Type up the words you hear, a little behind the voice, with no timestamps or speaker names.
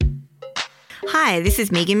Hi, this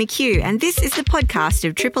is Megan McHugh, and this is the podcast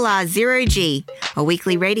of Triple R Zero G, a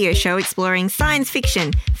weekly radio show exploring science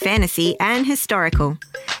fiction, fantasy, and historical.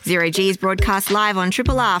 Zero G is broadcast live on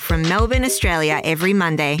Triple R from Melbourne, Australia, every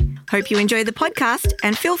Monday. Hope you enjoy the podcast,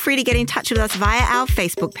 and feel free to get in touch with us via our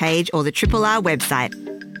Facebook page or the Triple R website.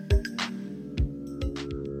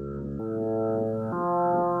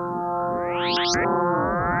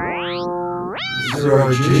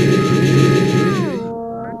 Zero G.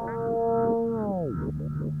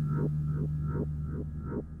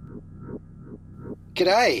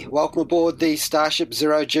 G'day, welcome aboard the Starship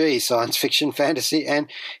Zero G science fiction, fantasy and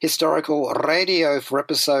historical radio for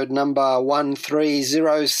episode number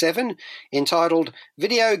 1307, entitled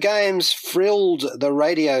Video Games Frilled the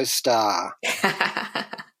Radio Star.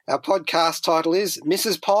 Our podcast title is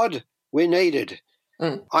Mrs. Pod, We're Needed.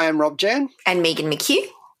 I am Rob Jan. And Megan McHugh.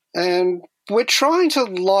 And we're trying to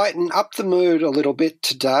lighten up the mood a little bit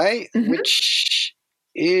today, which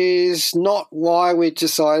is not why we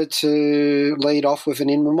decided to lead off with an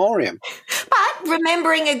in memoriam. But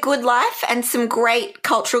remembering a good life and some great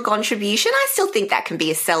cultural contribution, I still think that can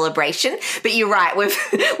be a celebration. But you're right,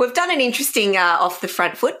 we've done an interesting off the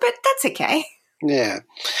front foot, but that's okay. Yeah.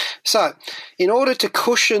 So, in order to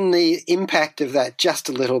cushion the impact of that just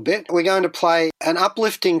a little bit, we're going to play an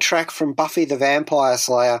uplifting track from Buffy the Vampire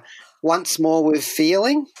Slayer, Once More With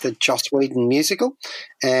Feeling, the Joss Whedon musical,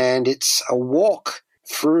 and it's a walk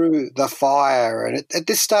through the fire. And at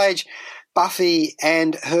this stage, Buffy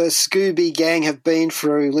and her Scooby gang have been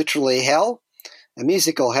through literally hell, a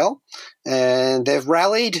musical hell, and they've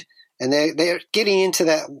rallied and they're getting into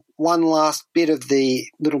that one last bit of the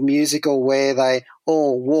little musical where they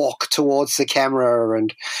all walk towards the camera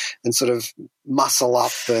and sort of muscle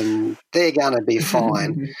up, and they're going to be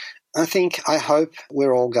fine. I hope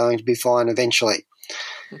we're all going to be fine eventually.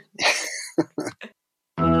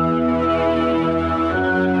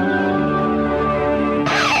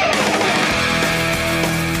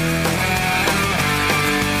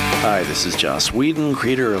 Hi, this is Joss Whedon,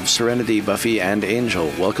 creator of Serenity, Buffy, and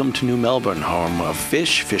Angel. Welcome to New Melbourne, home of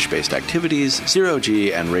Fish, fish-based activities, Zero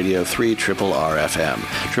G, and Radio 3 Triple R FM.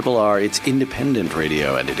 Triple R, it's independent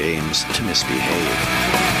radio, and it aims to misbehave.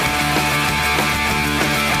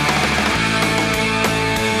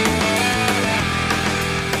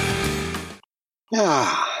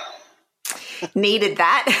 Needed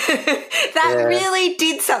that. That really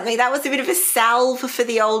did something. That was a bit of a salve for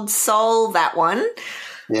the old soul, that one.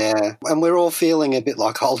 Yeah, and we're all feeling a bit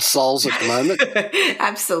like old souls at the moment.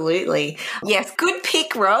 Absolutely. Yes, good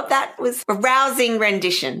pick, Rob. That was a rousing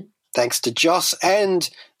rendition. Thanks to Joss and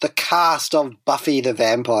the cast of Buffy the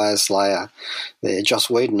Vampire Slayer. There, Joss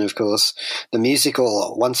Whedon, of course. The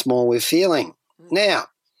musical, Once More With Feeling. Now,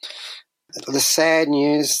 the sad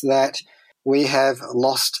news that we have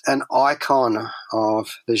lost an icon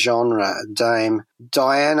of the genre, Dame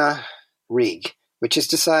Diana Rigg, which is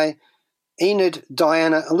to say Enid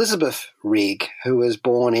Diana Elizabeth Rigg, who was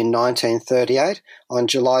born in 1938 on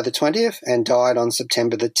July the 20th and died on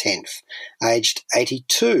September the 10th, aged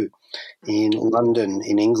 82 in London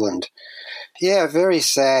in England. Yeah, very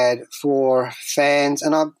sad for fans,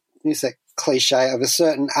 and I use that cliche, of a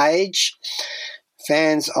certain age,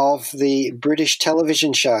 fans of the British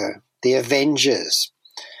television show, The Avengers,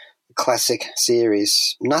 classic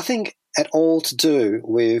series. Nothing at all to do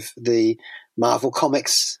with the Marvel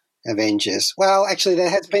Comics Avengers. Well, actually,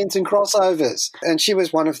 there has been some crossovers, and she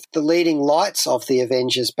was one of the leading lights of the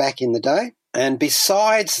Avengers back in the day. And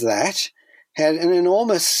besides that, had an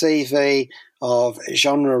enormous CV of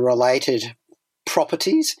genre-related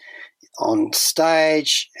properties on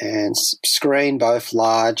stage and screen, both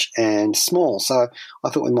large and small. So I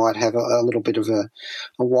thought we might have a little bit of a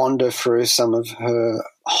wander through some of her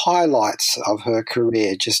highlights of her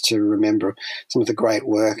career, just to remember some of the great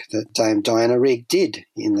work that Dame Diana Rigg did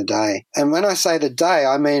in the day. And when I say the day,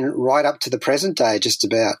 I mean right up to the present day, just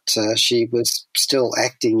about. She was still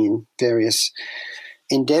acting in various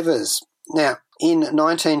endeavours. Now, in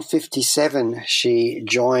 1957, she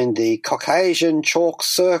joined the Caucasian Chalk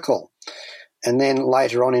Circle, and then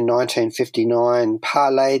later on in 1959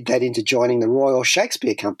 parlayed that into joining the Royal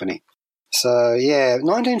Shakespeare Company. So, yeah,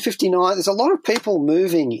 1959, there's a lot of people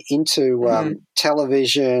moving into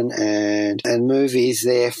television and movies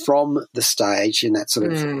there from the stage in that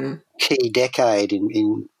sort of key decade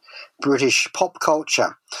in British pop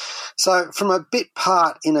culture. So from a bit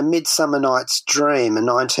part in A Midsummer Night's Dream, a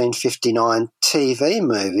 1959 TV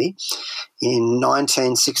movie, in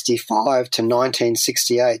 1965 to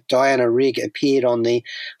 1968, Diana Rigg appeared on the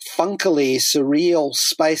funkily surreal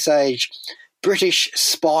space-age British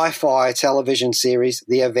spy-fi television series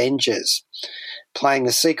The Avengers. playing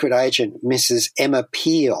the secret agent Mrs. Emma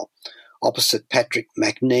Peel, opposite Patrick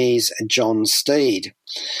Macnee's John Steed.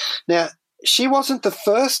 Now, she wasn't the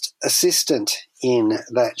first assistant in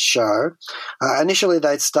that show. Initially,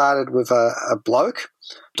 they'd started with a bloke,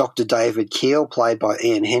 Dr. David Keel, played by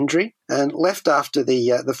Ian Hendry, and left after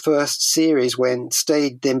the first series when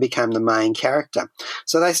Steed then became the main character.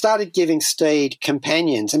 So they started giving Steed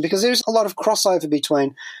companions, and because there's a lot of crossover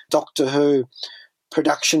between Doctor Who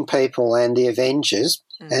production people and the Avengers,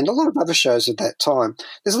 and a lot of other shows at that time,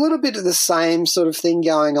 there's a little bit of the same sort of thing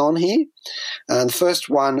going on here. The first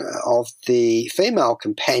one of the female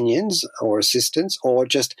companions or assistants or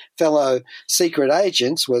just fellow secret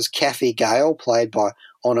agents was Kathy Gale, played by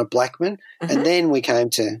Honor Blackman, and then we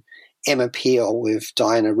came to Emma Peel with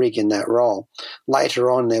Diana Rigg in that role.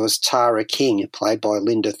 Later on, there was Tara King, played by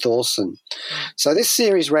Linda Thorson. So this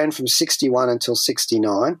series ran from 61 until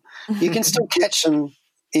 69. You can still catch them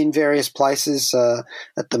in various places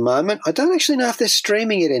at the moment. I don't actually know if they're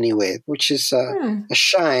streaming it anywhere, which is a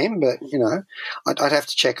shame, but, I'd have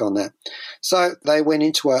to check on that. So they went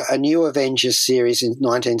into a new Avengers series in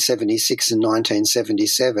 1976 and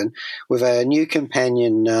 1977 with a new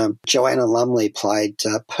companion, Joanna Lumley, played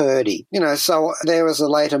Purdy. So there was a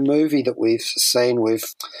later movie that we've seen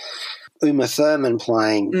with Uma Thurman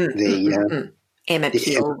playing Emma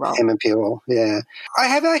Peel role. Emma Peel, yeah. I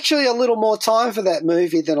have actually a little more time for that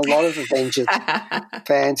movie than a lot of Avengers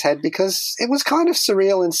fans had because it was kind of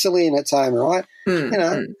surreal and silly in its own right.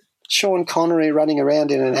 Sean Connery running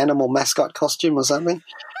around in an animal mascot costume or something.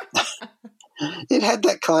 It had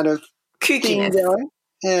that kind of kookiness going.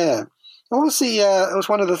 Yeah. What was it was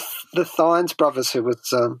one of the Fiennes brothers who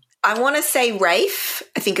was I want to say Rafe.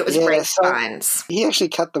 I think it was Rafe Fiennes. He actually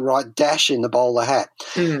cut the right dash in the bowler hat.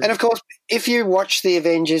 And, of course, if you watch The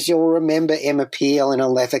Avengers, you'll remember Emma Peel in a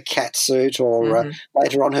leather catsuit or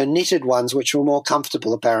later on her knitted ones, which were more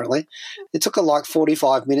comfortable, apparently. It took her like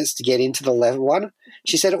 45 minutes to get into the leather one.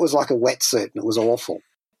 She said it was like a wetsuit and it was awful.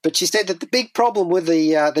 But she said that the big problem with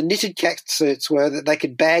the knitted catsuits were that they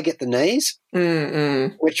could bag at the knees,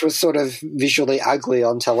 which was sort of visually ugly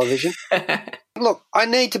on television. Look, I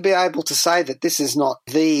need to be able to say that this is not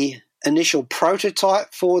the initial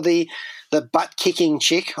prototype for the butt-kicking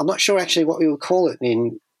chick. I'm not sure actually what we would call it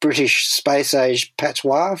in British space age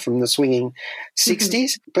patois from the swinging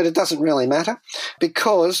 60s, but it doesn't really matter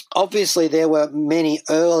because obviously there were many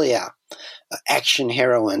earlier action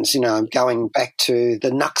heroines, going back to the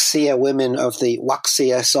Nuxia women of the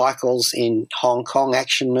Wuxia cycles in Hong Kong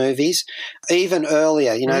action movies. Even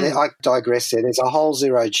earlier, I digress there. There's a whole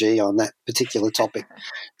Zero G on that particular topic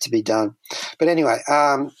to be done. But anyway,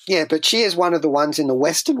 but she is one of the ones in the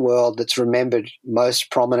Western world that's remembered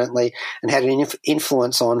most prominently and had an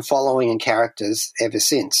influence on following and characters ever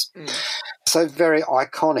since. So very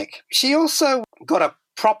iconic. She also got a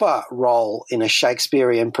proper role in a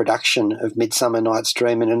Shakespearean production of Midsummer Night's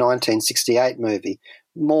Dream in a 1968 movie,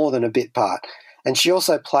 more than a bit part. And she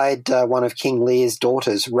also played one of King Lear's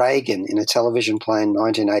daughters, Regan, in a television play in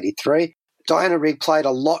 1983. Diana Rigg played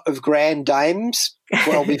a lot of grand dames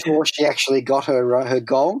well before she actually got her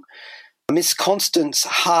gong. Miss Constance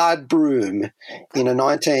Hardbroom in a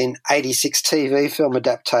 1986 TV film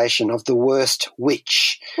adaptation of The Worst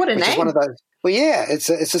Witch. What a name. Is one of those. Well, yeah, it's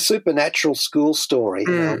a supernatural school story,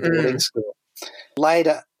 boarding school.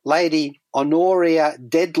 Later, Lady Honoria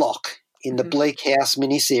Dedlock in the Bleak House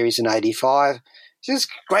miniseries in 85. Just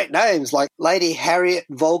great names like Lady Harriet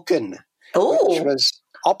Vulcan, which was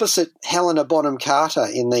opposite Helena Bonham Carter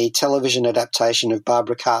in the television adaptation of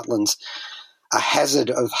Barbara Cartland's A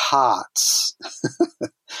Hazard of Hearts.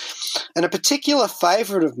 And a particular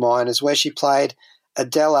favourite of mine is where she played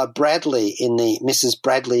Adela Bradley in the Mrs.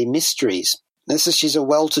 Bradley Mysteries. She's a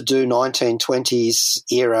well-to-do 1920s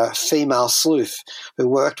era female sleuth who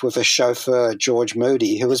worked with a chauffeur, George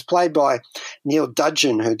Moody, who was played by Neil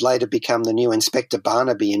Dudgeon, who'd later become the new Inspector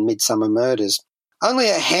Barnaby in Midsummer Murders. Only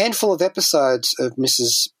a handful of episodes of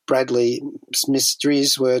Mrs. Bradley's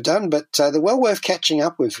Mysteries were done, but they're well worth catching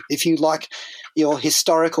up with if you like your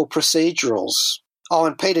historical procedurals. Oh,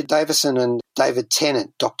 and Peter Davison and David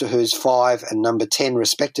Tennant, Doctor Who's 5 and number 10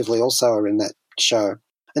 respectively, also are in that show.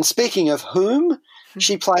 And speaking of whom,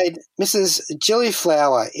 she played Mrs.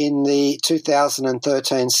 Gilliflower in the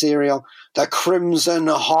 2013 serial The Crimson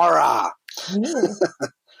Horror.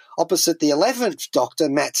 Opposite the 11th Doctor,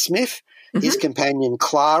 Matt Smith, his companion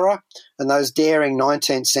Clara, and those daring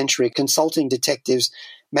 19th century consulting detectives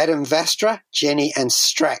Madame Vastra, Jenny and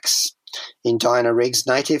Strax. in Diana Rigg's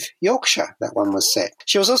native Yorkshire. That one was set.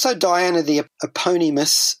 She was also Diana, the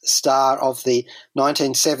eponymous star of the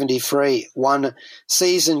 1973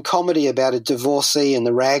 one-season comedy about a divorcee in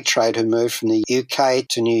the rag trade who moved from the UK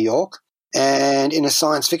to New York. And in a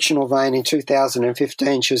science fictional vein, in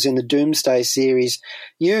 2015, she was in the Doomsday series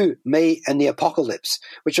You, Me and the Apocalypse,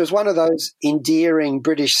 which was one of those endearing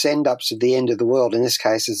British send-ups of the end of the world, in this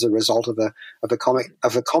case as a result of a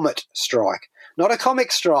comet strike. Not a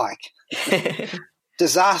comic strike.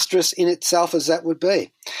 Disastrous in itself as that would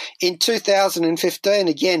be. In 2015,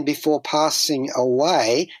 again, before passing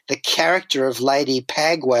away, the character of Lady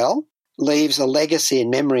Pagwell leaves a legacy in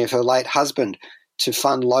memory of her late husband to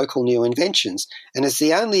fund local new inventions. And as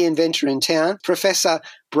the only inventor in town, Professor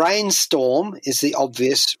Brainstorm is the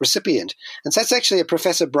obvious recipient. And so that's actually a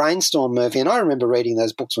Professor Brainstorm movie, and I remember reading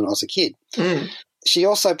those books when I was a kid. She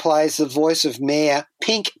also plays the voice of Mayor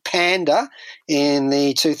Pink Panda in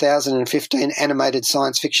the 2015 animated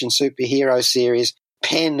science fiction superhero series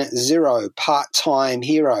Pen Zero, Part-Time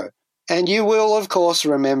Hero. And you will, of course,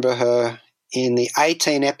 remember her in the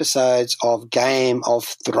 18 episodes of Game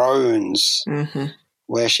of Thrones,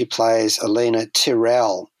 where she plays Alina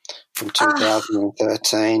Tyrell from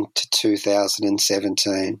 2013 to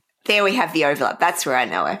 2017. There we have the overlap. That's where I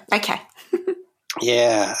know her. Okay.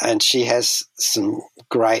 Yeah, and she has some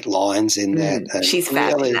great lines in that. She's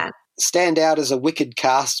fab in that. Stand out as a wicked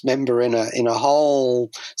cast member in a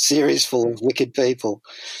whole series full of wicked people.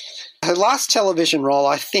 Her last television role,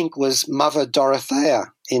 I think, was Mother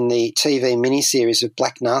Dorothea in the TV miniseries of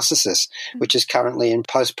Black Narcissus, which is currently in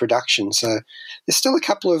post-production. So there's still a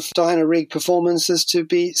couple of Diana Rigg performances to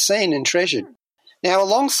be seen and treasured. Now,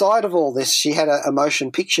 alongside of all this, she had a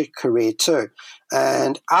motion picture career too.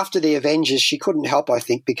 And after the Avengers, she couldn't help, I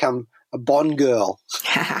think, become a Bond girl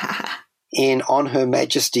in On Her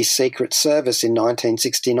Majesty's Secret Service in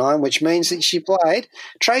 1969, which means that she played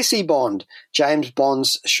Tracy Bond, James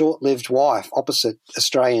Bond's short-lived wife, opposite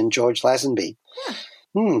Australian George Lazenby.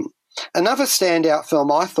 Another standout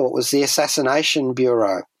film I thought was The Assassination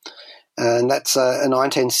Bureau, and that's a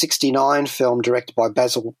 1969 film directed by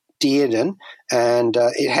Basil Dearden, and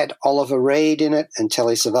it had Oliver Reed in it and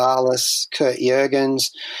Telly Savalas, Kurt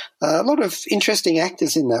Jurgens, a lot of interesting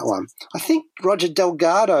actors in that one. I think Roger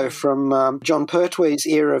Delgado from John Pertwee's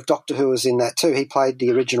era of Doctor Who was in that too. He played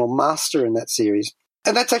the original Master in that series.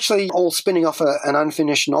 And that's actually all spinning off an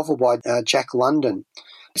unfinished novel by Jack London.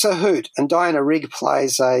 It's a hoot, and Diana Rigg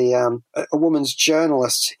plays a woman's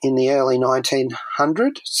journalist in the early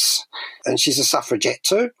 1900s, and she's a suffragette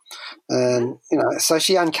too. And so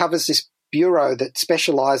she uncovers this bureau that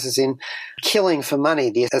specialises in killing for money,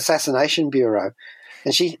 the Assassination Bureau,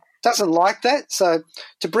 and she doesn't like that. So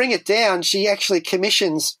to bring it down, she actually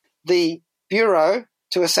commissions the bureau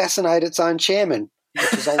to assassinate its own chairman,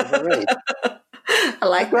 which is Oliver Reed. I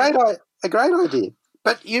like that. A great idea.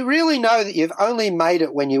 But you really know that you've only made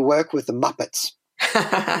it when you work with the Muppets.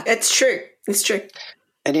 It's true. It's true.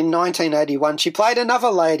 And in 1981, she played another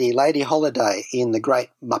lady, Lady Holiday, in The Great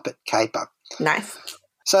Muppet Caper. Nice.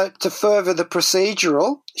 So to further the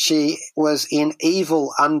procedural, she was in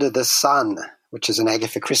Evil Under the Sun, which is an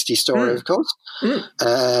Agatha Christie story, of course.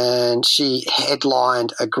 And she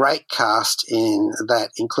headlined a great cast in that,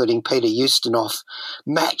 including Peter Ustinov,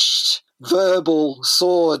 matched verbal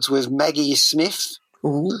swords with Maggie Smith.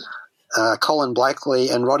 Colin Blakely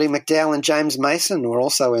and Roddy McDowall and James Mason were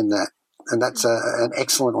also in that, and that's an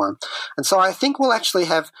excellent one. And so I think we'll actually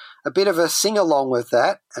have a bit of a sing-along with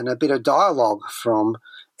that and a bit of dialogue from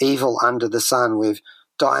Evil Under the Sun with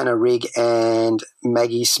Diana Rigg and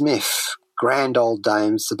Maggie Smith. Grand old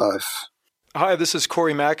dames, the both. Hi, this is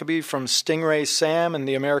Corey Maccabee from Stingray Sam and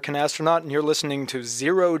the American Astronaut, and you're listening to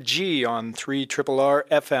Zero G on 3RRR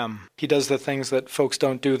FM. He does the things that folks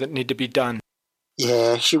don't do that need to be done.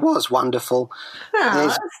 Yeah, she was wonderful.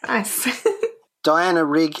 Oh, that's nice. Diana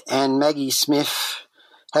Rigg and Maggie Smith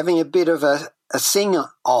having a bit of a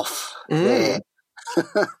sing-off there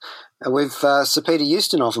with Sir Peter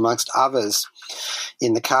Ustinov, amongst others,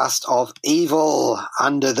 in the cast of Evil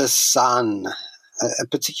Under the Sun, a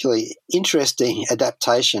particularly interesting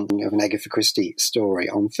adaptation of an Agatha Christie story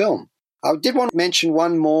on film. I did want to mention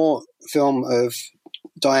one more film of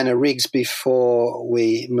Diana Rigg's before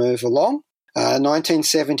we move along.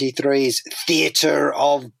 1973's Theatre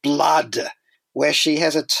of Blood, where she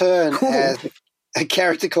has a turn as a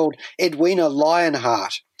character called Edwina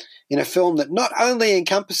Lionheart in a film that not only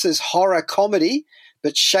encompasses horror comedy,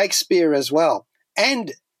 but Shakespeare as well,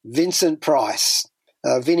 and Vincent Price.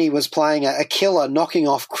 Vinnie was playing a killer knocking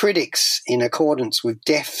off critics in accordance with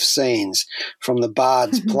death scenes from the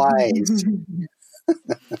Bard's plays.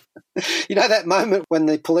 You know that moment when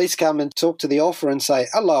the police come and talk to the author and say,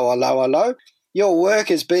 hello, hello, hello, your work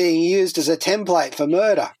is being used as a template for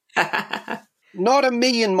murder. Not a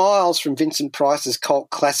million miles from Vincent Price's cult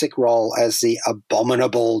classic role as the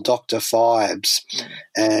abominable Dr. Phibes.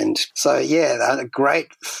 And so, yeah, great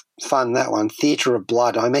fun, that one. Theatre of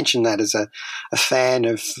Blood. I mentioned that as a fan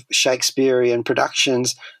of Shakespearean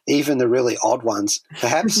productions, even the really odd ones,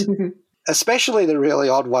 perhaps. Especially the really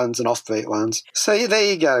odd ones and offbeat ones. So yeah,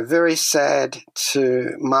 there you go. Very sad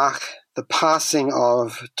to mark the passing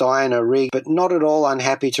of Diana Rigg, but not at all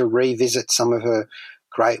unhappy to revisit some of her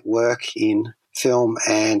great work in film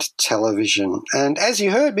and television. And as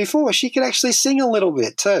you heard before, she could actually sing a little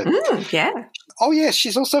bit too. Yeah. Oh, yes,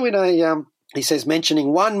 she's also in he says,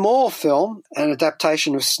 mentioning one more film, an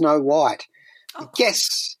adaptation of Snow White. Oh.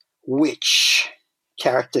 Guess which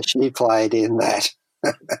character she played in that.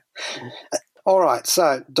 All right,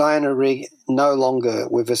 so Diana Rigg no longer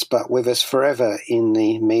with us, but with us forever in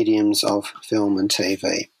the mediums of film and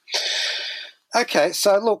TV. Okay,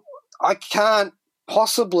 so look, I can't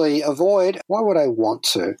possibly avoid, why would I want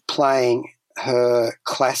to, playing her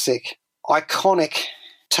classic, iconic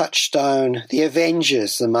touchstone, The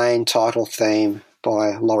Avengers, the main title theme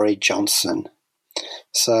by Laurie Johnson.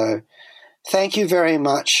 So thank you very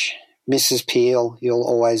much, Mrs. Peel. You'll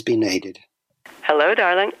always be needed. Hello,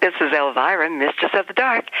 darling. This is Elvira, Mistress of the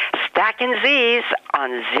Dark, stacking Z's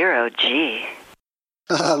on Zero G.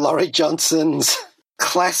 Laurie Johnson's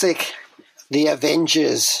classic The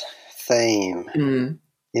Avengers theme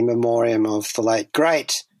in memoriam of the late,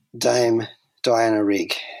 great Dame Diana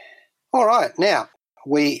Rigg. All right, now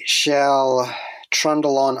we shall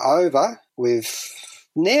trundle on over with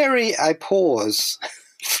nary a pause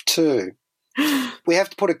to. We have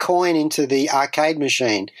to put a coin into the arcade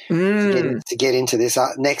machine to get into this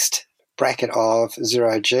next bracket of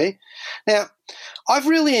Zero G. Now, I've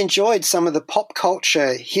really enjoyed some of the pop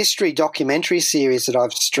culture history documentary series that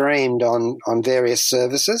I've streamed on various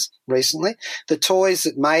services recently. The Toys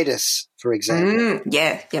That Made Us, for example.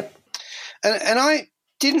 Yep. And I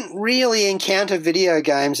didn't really encounter video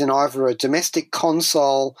games in either a domestic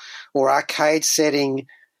console or arcade setting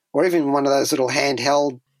or even one of those little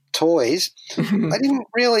handheld toys. I didn't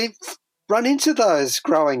really run into those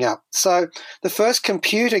growing up. So the first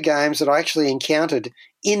computer games that I actually encountered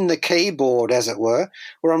in the keyboard, as it were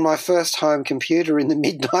on my first home computer in the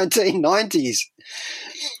mid-1990s.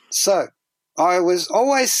 So I was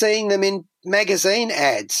always seeing them in magazine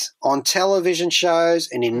ads, on television shows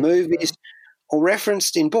and in movies, or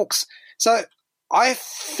referenced in books. So I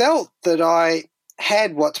felt that I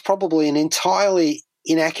had what's probably an entirely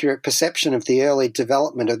inaccurate perception of the early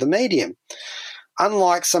development of the medium.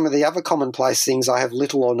 Unlike some of the other commonplace things I have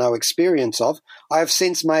little or no experience of, I have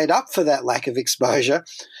since made up for that lack of exposure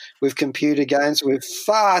with computer games with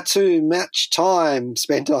far too much time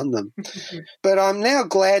spent on them. But I'm now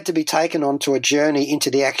glad to be taken onto a journey into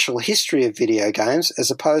the actual history of video games as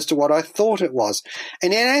opposed to what I thought it was.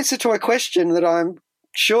 And in answer to a question that I'm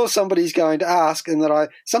sure somebody's going to ask and that I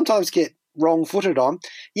sometimes get wrong-footed on,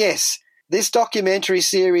 yes, this documentary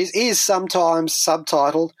series is sometimes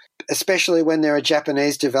subtitled, especially when there are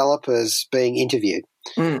Japanese developers being interviewed.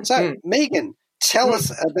 Megan, tell us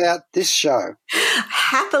about this show.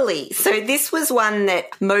 Happily. So this was one that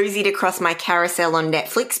moseyed across my carousel on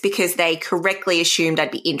Netflix because they correctly assumed I'd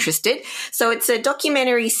be interested. So it's a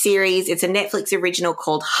documentary series. It's a Netflix original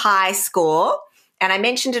called High Score. And I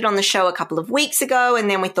mentioned it on the show a couple of weeks ago, and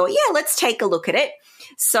then we thought, yeah, let's take a look at it.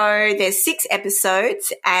 So there's 6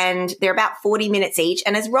 episodes and they're about 40 minutes each.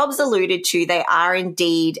 And as Rob's alluded to, they are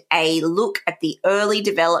indeed a look at the early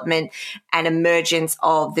development and emergence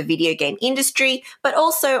of the video game industry, but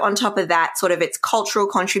also on top of that, sort of its cultural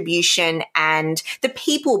contribution and the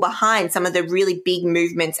people behind some of the really big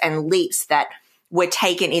movements and leaps that were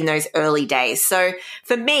taken in those early days. So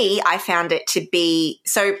for me, I found it to be,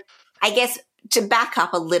 so I guess to back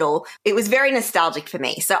up a little, it was very nostalgic for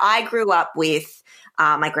me. So I grew up with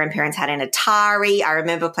my grandparents had an Atari. I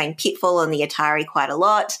remember playing Pitfall on the Atari quite a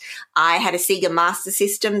lot. I had a Sega Master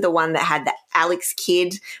System, the one that had the Alex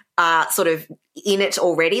Kidd sort of in it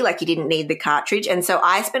already, like you didn't need the cartridge. And so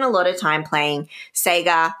I spent a lot of time playing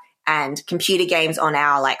Sega and computer games on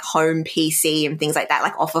our like home PC and things like that,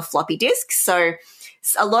 like off of floppy disks. So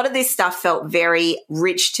a lot of this stuff felt very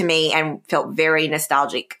rich to me and felt very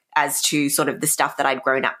nostalgic as to sort of the stuff that I'd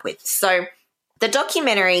grown up with. So the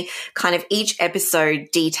documentary, kind of each episode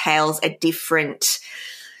details a different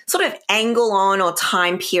sort of angle on or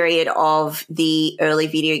time period of the early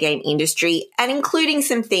video game industry, and including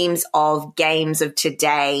some themes of games of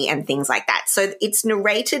today and things like that. So it's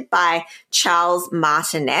narrated by Charles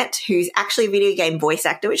Martinet, who's actually a video game voice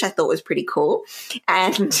actor, which I thought was pretty cool.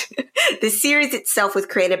 And the series itself was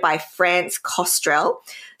created by France Kostrel.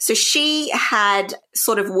 So she had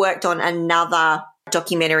sort of worked on another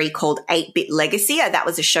documentary called 8-Bit Legacy. That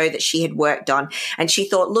was a show that she had worked on. And she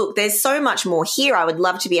thought, look, there's so much more here. I would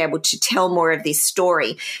love to be able to tell more of this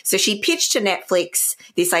story. So she pitched to Netflix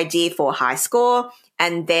this idea for High Score.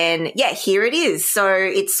 And then, here it is. So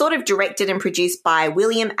it's sort of directed and produced by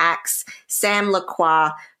William Axe, Sam Lacroix,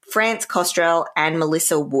 France Kostrel, and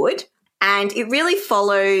Melissa Wood. And it really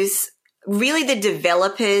follows the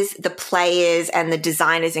developers, the players, and the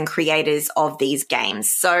designers and creators of these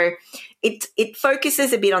games. So it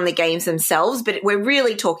focuses a bit on the games themselves, but we're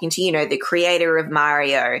really talking to, the creator of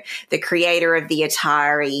Mario, the creator of the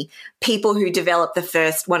Atari, people who developed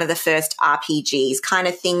one of the first RPGs, kind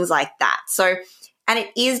of things like that. So, and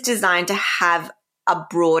it is designed to have a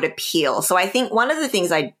broad appeal. So I think one of the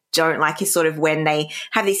things I don't like is sort of when they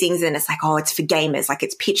have these things and it's like, oh, it's for gamers, like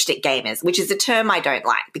it's pitched at gamers, which is a term I don't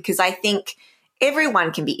like, because I think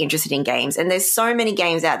everyone can be interested in games, and there's so many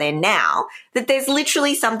games out there now that there's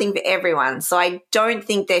literally something for everyone. So I don't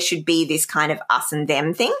think there should be this kind of us and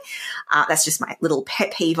them thing. That's just my little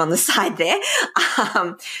pet peeve on the side there.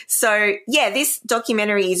 This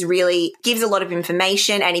documentary really gives a lot of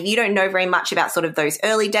information, and if you don't know very much about sort of those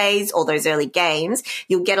early days or those early games,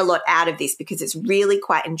 you'll get a lot out of this because it's really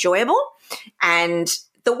quite enjoyable. And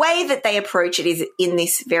the way that they approach it is in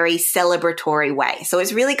this very celebratory way. So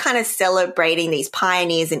it's really kind of celebrating these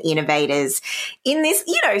pioneers and innovators in this,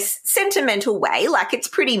 sentimental way. Like, it's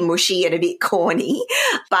pretty mushy and a bit corny,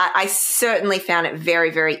 but I certainly found it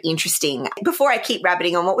very, very interesting. Before I keep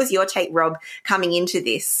rabbiting on, what was your take, Rob, coming into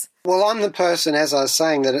this? Well, I'm the person, as I was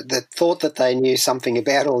saying, that thought that they knew something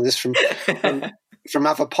about all this from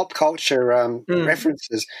other pop culture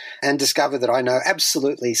references, and discovered that I know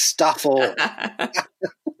absolutely stuff all.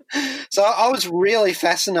 So I was really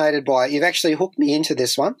fascinated by it. You've actually hooked me into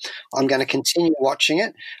this one. I'm going to continue watching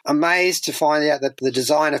it. Amazed to find out that the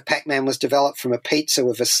design of Pac-Man was developed from a pizza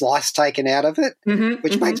with a slice taken out of it,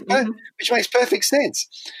 which makes perfect sense.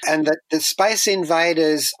 And that the Space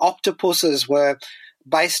Invaders octopuses were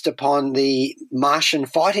based upon the Martian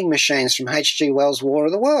fighting machines from H.G. Wells' War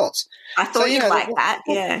of the Worlds. I thought you'd like that,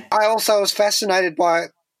 yeah. I also was fascinated by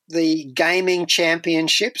the gaming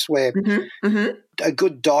championships, where a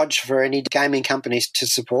good dodge for any gaming companies to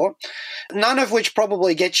support, none of which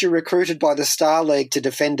probably gets you recruited by the Star League to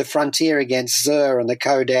defend the frontier against Xur and the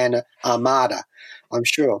Kodan Armada, I'm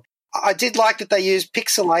sure. I did like that they used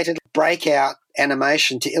pixelated breakout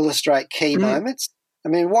animation to illustrate key moments. I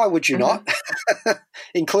mean, why would you not?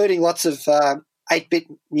 Including lots of 8-bit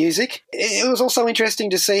music. It was also interesting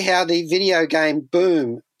to see how the video game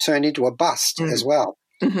boom turned into a bust as well.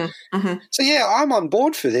 So, I'm on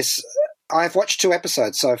board for this. I've watched 2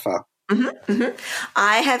 episodes so far.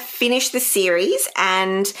 I have finished the series,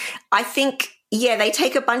 and I think, they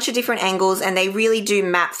take a bunch of different angles and they really do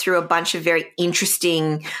map through a bunch of very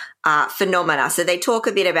interesting phenomena. So they talk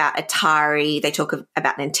a bit about Atari, they talk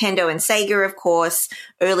about Nintendo and Sega, of course,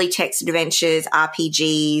 early text adventures,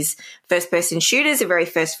 RPGs, first-person shooters, the very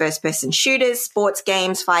first-person shooters, sports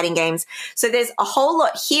games, fighting games. So there's a whole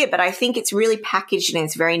lot here, but I think it's really packaged in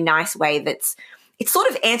this very nice way it's sort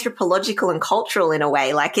of anthropological and cultural in a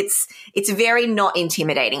way. Like, it's very not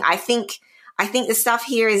intimidating. I think the stuff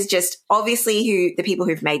here is just obviously the people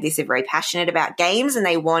who've made this are very passionate about games, and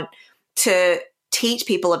they want to teach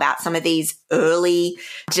people about some of these early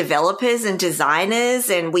developers and designers.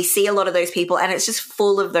 And we see a lot of those people, and it's just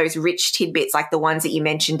full of those rich tidbits like the ones that you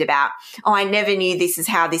mentioned about, oh, I never knew this is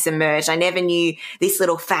how this emerged. I never knew this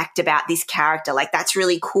little fact about this character. Like, that's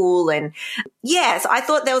really cool. And so I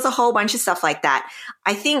thought there was a whole bunch of stuff like that.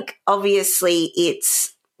 I think obviously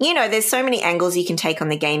it's, there's so many angles you can take on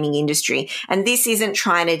the gaming industry, and this isn't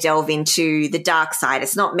trying to delve into the dark side.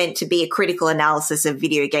 It's not meant to be a critical analysis of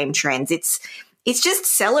video game trends. It's just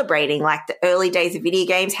celebrating like the early days of video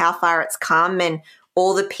games, how far it's come, and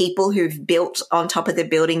all the people who've built on top of the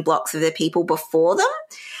building blocks of the people before them.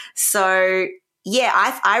 So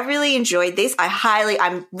I really enjoyed this.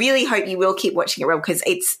 I really hope you will keep watching it, Rob, because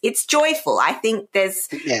it's joyful. I think there's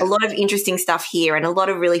a lot of interesting stuff here and a lot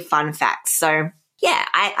of really fun facts. So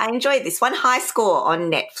I enjoyed this one. High Score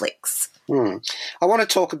on Netflix. I want to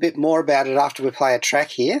talk a bit more about it after we play a track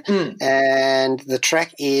here. And the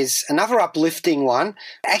track is another uplifting one.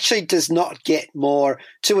 Actually does not get more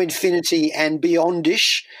to infinity and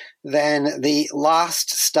beyondish than The Last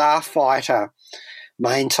Starfighter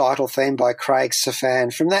main title theme by Craig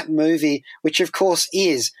Safan from that movie, which of course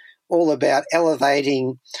is all about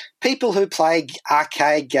elevating people who play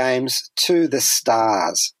arcade games to the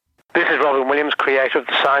stars. This is Robin Williams, creator of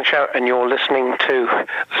The Science Show, and you're listening to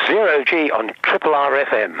Zero G on Triple R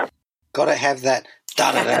FM. Got to have that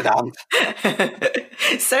da-da-da-dum.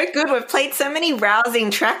 So good. We've played so many rousing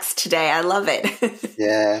tracks today. I love it.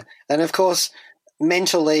 Yeah. And, of course,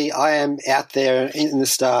 mentally I am out there in the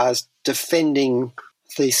stars defending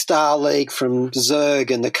the Star League from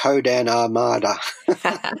Zerg and the Kodan Armada.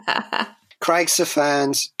 Craig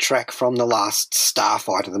Safan's track from the last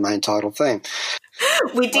Starfighter, the main title theme.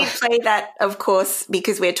 We did play that, of course,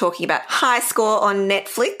 because we're talking about High Score on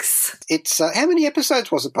Netflix. It's how many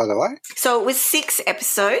episodes was it, by the way? So it was 6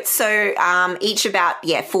 episodes, so each about,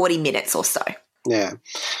 40 minutes or so. Yeah.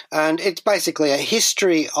 And it's basically a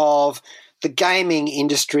history of the gaming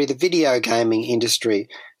industry, the video gaming industry.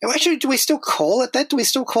 Actually, do we still call it that? Do we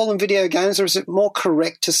still call them video games, or is it more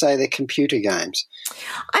correct to say they're computer games?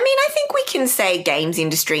 I mean, I think we can say games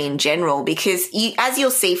industry in general because, as you'll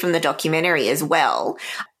see from the documentary as well,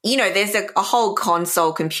 there's a whole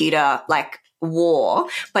console computer war,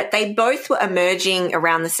 but they both were emerging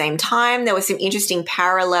around the same time. There were some interesting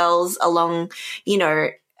parallels along,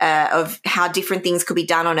 of how different things could be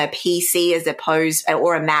done on a PC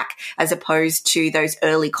or a Mac as opposed to those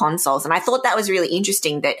early consoles. And I thought that was really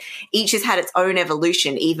interesting that each has had its own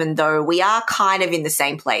evolution, even though we are kind of in the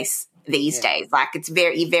same place these days. It's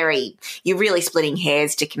very, very, you're really splitting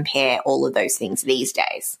hairs to compare all of those things these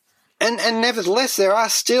days. And nevertheless, there are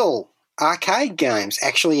still arcade games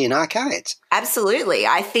actually in arcades. Absolutely.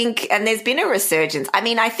 I think, and there's been a resurgence. I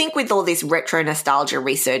mean, I think with all this retro nostalgia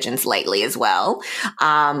resurgence lately as well,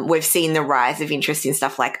 we've seen the rise of interest in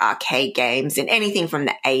stuff like arcade games and anything from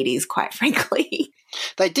the 80s, quite frankly.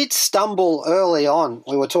 They did stumble early on.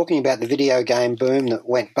 We were talking about the video game boom that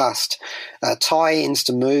went bust. Tie-ins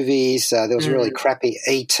to movies. There was a really crappy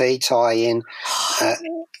E.T. tie-in.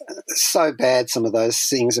 So bad, some of those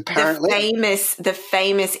things, apparently. The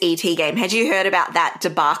famous E.T. game. Had you heard about that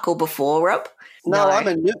debacle before, Rob? No,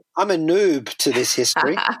 I'm a noob to this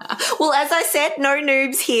history. Well, as I said, no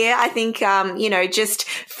noobs here. I think, just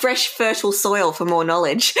fresh, fertile soil for more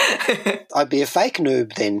knowledge. I'd be a fake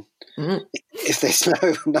noob then. If there's no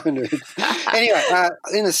noob. Anyway,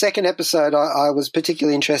 in the second episode, I was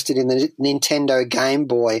particularly interested in the Nintendo Game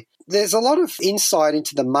Boy. There's a lot of insight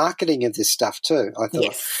into the marketing of this stuff too, I thought.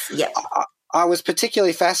 Yes, yep. I was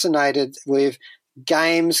particularly fascinated with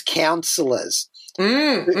games counselors.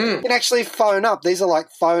 You can actually phone up. These are like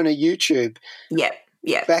phone or YouTube.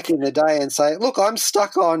 Yep. Back in the day and say, look, I'm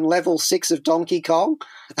stuck on level 6 of Donkey Kong.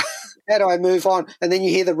 How do I move on? And then you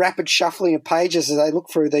hear the rapid shuffling of pages as they look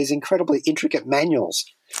through these incredibly intricate manuals.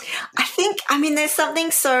 There's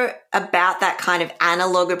something so about that kind of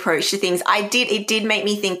analog approach to things. It did make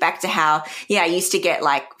me think back to how, I used to get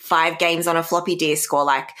 5 games on a floppy disk, or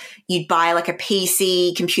you'd buy a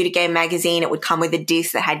PC computer game magazine. It would come with a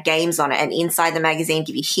disc that had games on it, and inside the magazine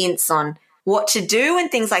give you hints on what to do and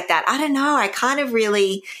things like that. I don't know.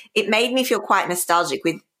 It made me feel quite nostalgic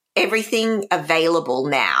with everything available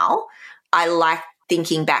now. I like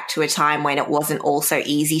thinking back to a time when it wasn't all so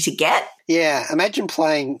easy to get. Yeah, imagine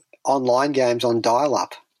playing online games on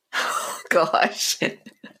dial-up. Gosh.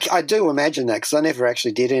 I do imagine that because I never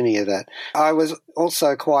actually did any of that. I was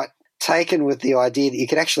also quite taken with the idea that you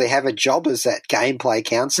could actually have a job as that gameplay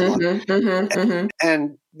counselor.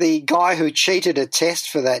 And the guy who cheated a test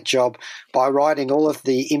for that job by writing all of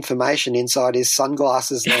the information inside his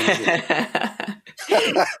sunglasses lenses.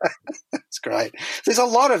 It's great. There's a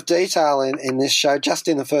lot of detail in this show, just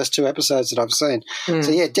in the first 2 episodes that I've seen.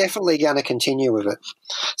 So, definitely going to continue with it.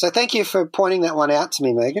 So thank you for pointing that one out to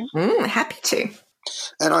me, Megan. Happy to.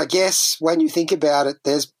 And I guess when you think about it,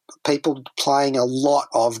 there's people playing a lot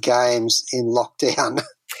of games in lockdown.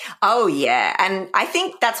 Oh, yeah. And I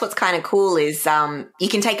think that's what's kind of cool is you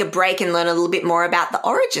can take a break and learn a little bit more about the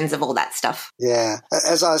origins of all that stuff. Yeah.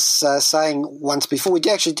 As I was saying once before, we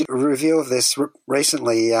actually did a review of this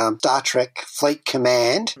recently, Star Trek Fleet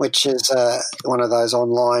Command, which is one of those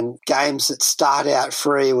online games that start out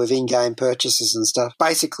free with in-game purchases and stuff.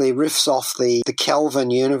 Basically riffs off the Kelvin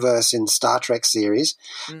universe in Star Trek series.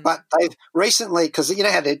 But they've recently, because you know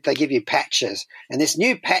how they give you patches, and this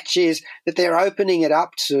new patch is that they're opening it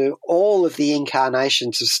up to all of the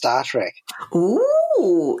incarnations of Star Trek.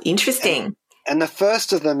 Ooh, interesting. And the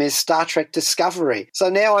first of them is Star Trek Discovery. So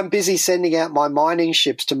now I'm busy sending out my mining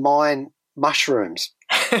ships to mine mushrooms,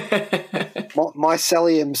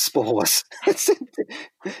 mycelium spores.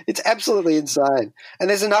 It's absolutely insane. And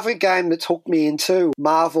there's another game that's hooked me into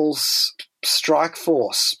Marvel's Strike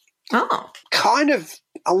Force. Oh. Kind of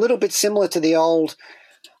a little bit similar to the old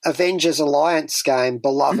Avengers Alliance game,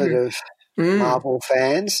 beloved of Marvel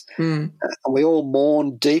fans. And we all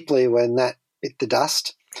mourned deeply when that bit the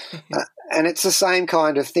dust. And it's the same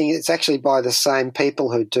kind of thing. It's actually by the same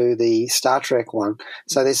people who do the Star Trek one.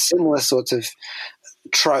 So there's similar sorts of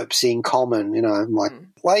tropes in common, like,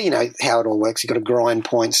 well, you know how it all works. You've got to grind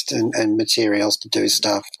points and materials to do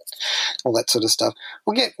stuff, all that sort of stuff.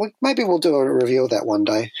 Maybe we'll do a review of that one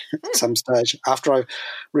day at some stage after I've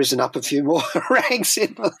risen up a few more ranks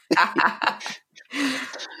in.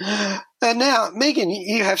 And now, Megan,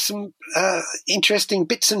 you have some interesting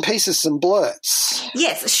bits and pieces, some blurts.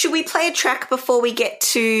 Yes. Should we play a track before we get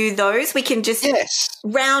to those? We can just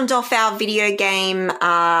round off our video game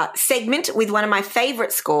segment with one of my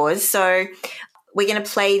favourite scores. So we're going to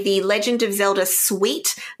play the Legend of Zelda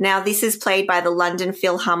Suite. Now, this is played by the London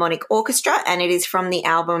Philharmonic Orchestra, and it is from the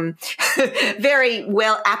album very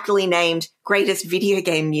well aptly named Greatest Video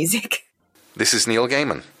Game Music. This is Neil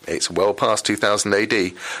Gaiman. It's well past 2000 AD,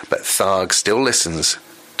 but Tharg still listens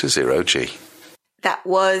to Zero G. That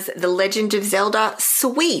was The Legend of Zelda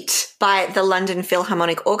Suite by the London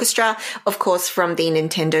Philharmonic Orchestra, of course, from the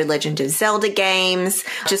Nintendo Legend of Zelda games.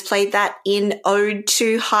 Just played that in Ode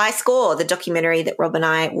to High Score, the documentary that Rob and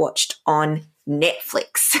I watched on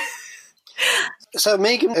Netflix. So,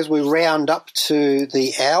 Megan, as we round up to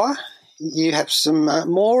the hour, you have some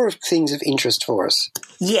more things of interest for us.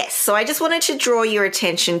 Yes, so I just wanted to draw your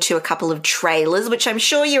attention to a couple of trailers, which I'm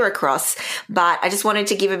sure you're across, but I just wanted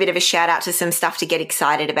to give a bit of a shout out to some stuff to get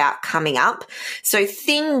excited about coming up. So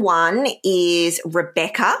thing one is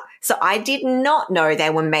Rebecca. So I did not know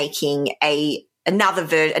they were making an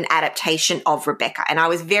adaptation of Rebecca, and I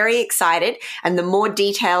was very excited, and the more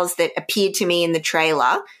details that appeared to me in the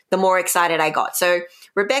trailer, the more excited I got. So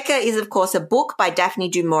Rebecca is, of course, a book by Daphne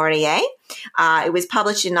du Maurier. It was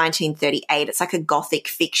published in 1938. It's like a gothic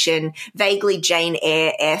fiction, vaguely Jane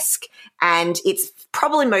Eyre-esque, and it's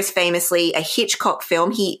probably most famously a Hitchcock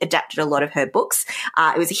film. He adapted a lot of her books.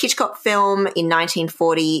 It was a Hitchcock film in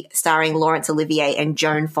 1940 starring Laurence Olivier and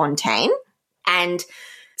Joan Fontaine. And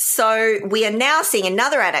so we are now seeing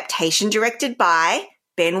another adaptation directed by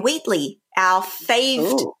Ben Wheatley, our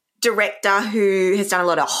faved director who has done a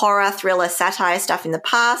lot of horror, thriller, satire stuff in the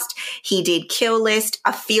past. He did Kill List,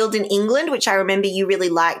 A Field in England, which I remember you really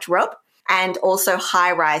liked, Rob, and also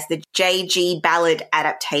High Rise, the J.G. Ballard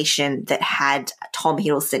adaptation that had Tom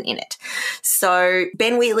Hiddleston in it. So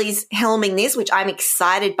Ben Wheatley's helming this, which I'm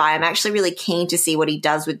excited by. I'm actually really keen to see what he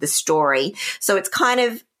does with the story. So it's kind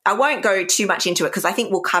of, I won't go too much into it because I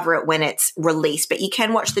think we'll cover it when it's released, but you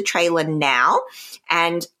can watch the trailer now.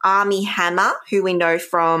 And Armie Hammer, who we know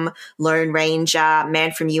from Lone Ranger,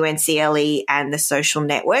 Man from UNCLE, and The Social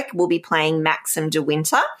Network, will be playing Maxim de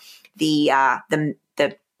Winter, the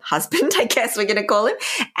husband, I guess we're going to call him,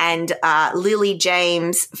 and Lily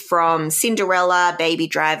James from Cinderella, Baby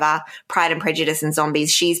Driver, Pride and Prejudice and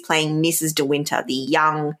Zombies. She's playing Mrs. de Winter, the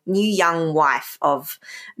new young wife of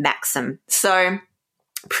Maxim. So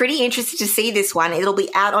pretty interested to see this one. It'll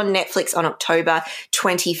be out on Netflix on October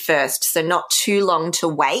 21st, so not too long to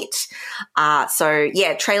wait.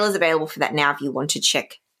 Trailer's available for that now if you want to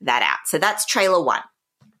check that out. So that's trailer one.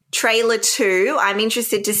 Trailer two, I'm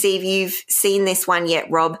interested to see if you've seen this one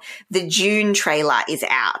yet, Rob. The Dune trailer is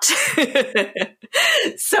out.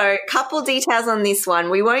 So a couple details on this one.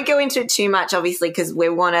 We won't go into it too much, obviously, because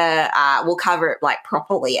we'll cover it like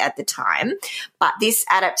properly at the time. But this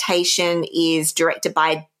adaptation is directed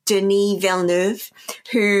by Denis Villeneuve,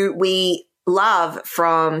 who we love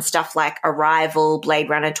from stuff like Arrival, Blade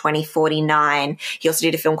Runner 2049. He also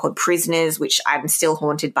did a film called Prisoners, which I'm still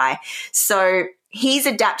haunted by. So he's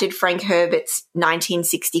adapted Frank Herbert's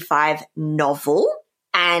 1965 novel,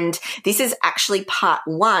 and this is actually part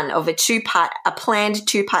one of a planned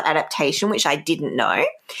two-part adaptation, which I didn't know.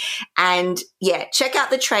 And yeah, check out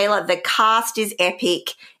the trailer. The cast is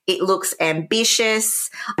epic. It looks ambitious.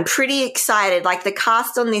 I'm pretty excited. Like, the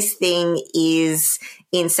cast on this thing is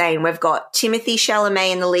insane. We've got Timothée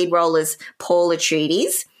Chalamet in the lead role as Paul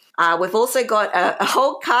Atreides. We've also got a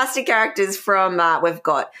whole cast of characters from, we've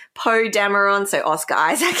got Poe Dameron, so Oscar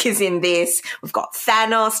Isaac is in this. We've got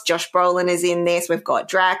Thanos, Josh Brolin is in this. We've got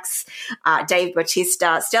Drax, Dave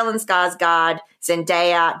Bautista, Stellan Skarsgård,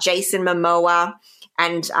 Zendaya, Jason Momoa,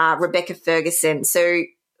 and Rebecca Ferguson. So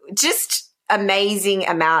just amazing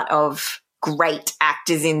amount of great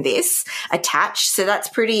actors in this attached. So that's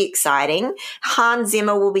pretty exciting. Hans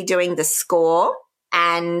Zimmer will be doing the score,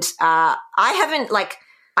 and I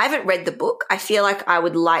I haven't read the book. I feel like I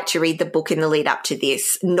would like to read the book in the lead up to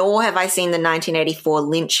this, nor have I seen the 1984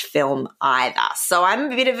 Lynch film either. So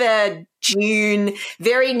I'm a bit of a June,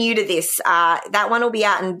 very new to this. That one will be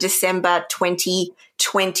out in December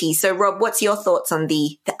 2020. So, Rob, what's your thoughts on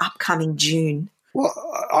the upcoming June? Well,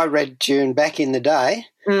 I read Dune back in the day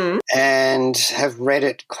and have read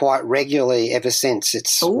it quite regularly ever since.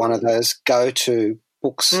 It's one of those go-to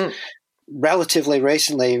books. Relatively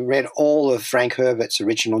recently read all of Frank Herbert's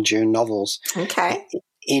original Dune novels. Okay.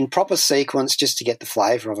 In proper sequence just to get the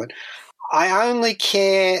flavour of it. I only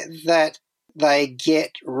care that they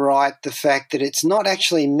get right the fact that it's not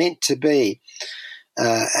actually meant to be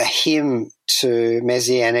a hymn to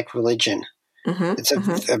Messianic religion. It's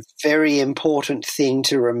a very important thing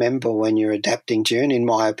to remember when you're adapting Dune, in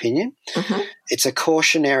my opinion. It's a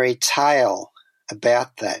cautionary tale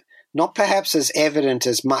about that. Not perhaps as evident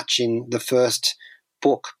as much in the first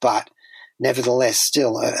book, but nevertheless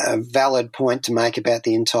still a valid point to make about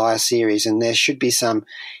the entire series, and there should be some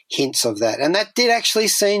hints of that. And that did actually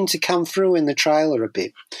seem to come through in the trailer a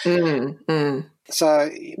bit. So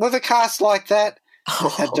with a cast like that,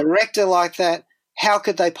 a director like that, how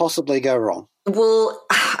could they possibly go wrong? Well,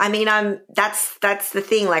 I mean, that's the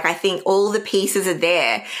thing. Like, I think all the pieces are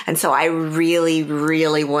there. And so I really,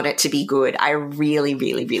 really want it to be good. I really,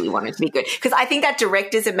 really, really want it to be good. Because I think that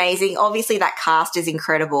director's amazing. Obviously, that cast is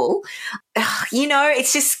incredible. You know,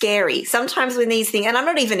 it's just scary. Sometimes when these things, and I'm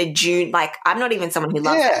not even a June, like, I'm not even someone who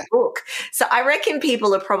loves that book. So I reckon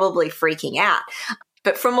people are probably freaking out.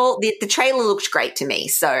 But from all, the trailer looked great to me.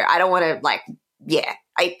 So I don't want to,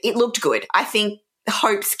 it looked good. I think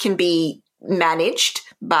hopes can be managed,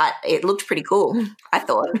 but it looked pretty cool, I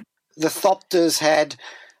thought. The Thopters had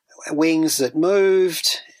wings that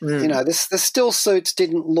moved. You know, the still suits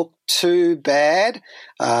didn't look too bad.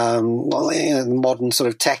 Modern sort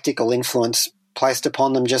of tactical influence placed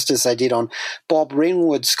upon them, just as they did on Bob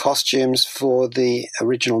Ringwood's costumes for the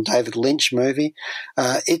original David Lynch movie.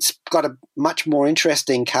 It's got a much more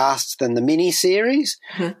interesting cast than the miniseries.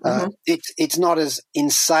 It's not as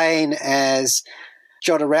insane as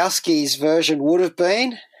Jodorowsky's version would have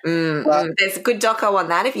been. There's a good doco on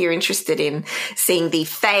that if you're interested in seeing the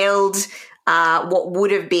failed, what would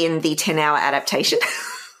have been the 10-hour adaptation.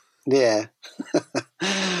 Yeah.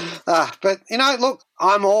 But, you know, look,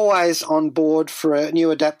 I'm always on board for a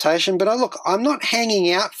new adaptation, but I'm not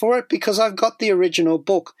hanging out for it because I've got the original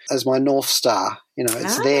book as my North Star. You know,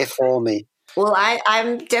 it's there for me. Well,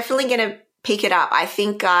 I'm definitely going to pick it up. I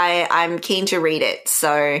think I'm keen to read it.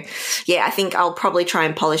 So, yeah, I think I'll probably try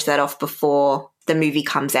and polish that off before the movie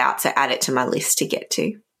comes out, so add it to my list to get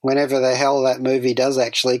to. Whenever the hell that movie does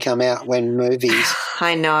actually come out, when movies.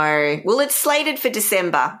 I know. Well, it's slated for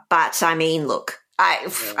December, but I mean, look, I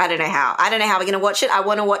don't know how. I don't know how we're going to watch it. I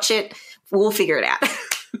want to watch it. We'll figure it out.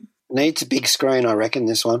 Needs a big screen, I reckon,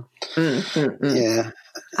 this one. Yeah. Yeah,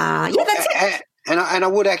 that's it. And I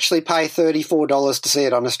would actually pay $34 to see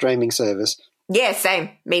it on a streaming service. Yeah, same.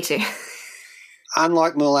 Me too.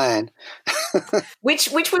 Unlike Mulan. which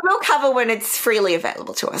we will cover when it's freely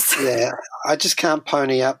available to us. Yeah, I just can't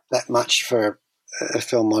pony up that much for a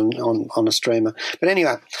film on a streamer. But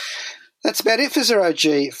anyway, that's about it for Zero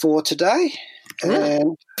G for today.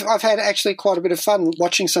 And I've had actually quite a bit of fun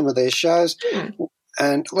watching some of these shows.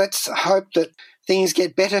 And let's hope that things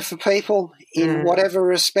get better for people in whatever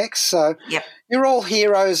respects. So you're all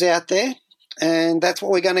heroes out there, and that's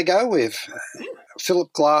what we're going to go with.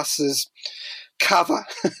 Philip Glass's cover,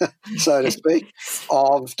 so to speak,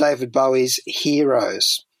 of David Bowie's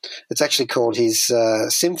Heroes. It's actually called his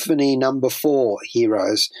Symphony No. 4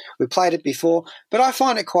 Heroes. We played it before, but I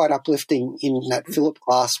find it quite uplifting in that Philip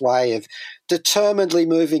Glass way of determinedly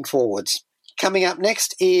moving forwards. Coming up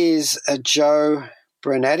next is Joe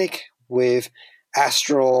Brunatic with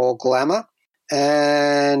Astral Glamour,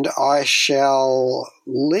 and I shall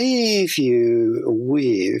leave you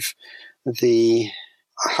with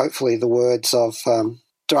hopefully the words of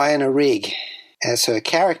Diana Rigg as her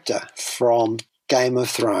character from Game of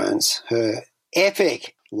Thrones, her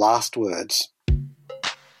epic last words.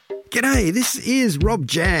 G'day, this is Rob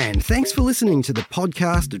Jan. Thanks for listening to the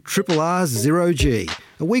podcast of Triple R's Zero G,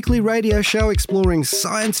 a weekly radio show exploring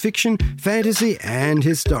science fiction, fantasy and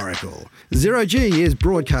historical. Zero G is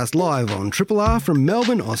broadcast live on Triple R from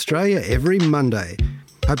Melbourne, Australia every Monday.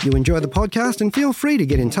 Hope you enjoy the podcast and feel free to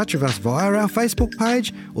get in touch with us via our Facebook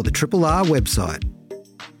page or the Triple R website.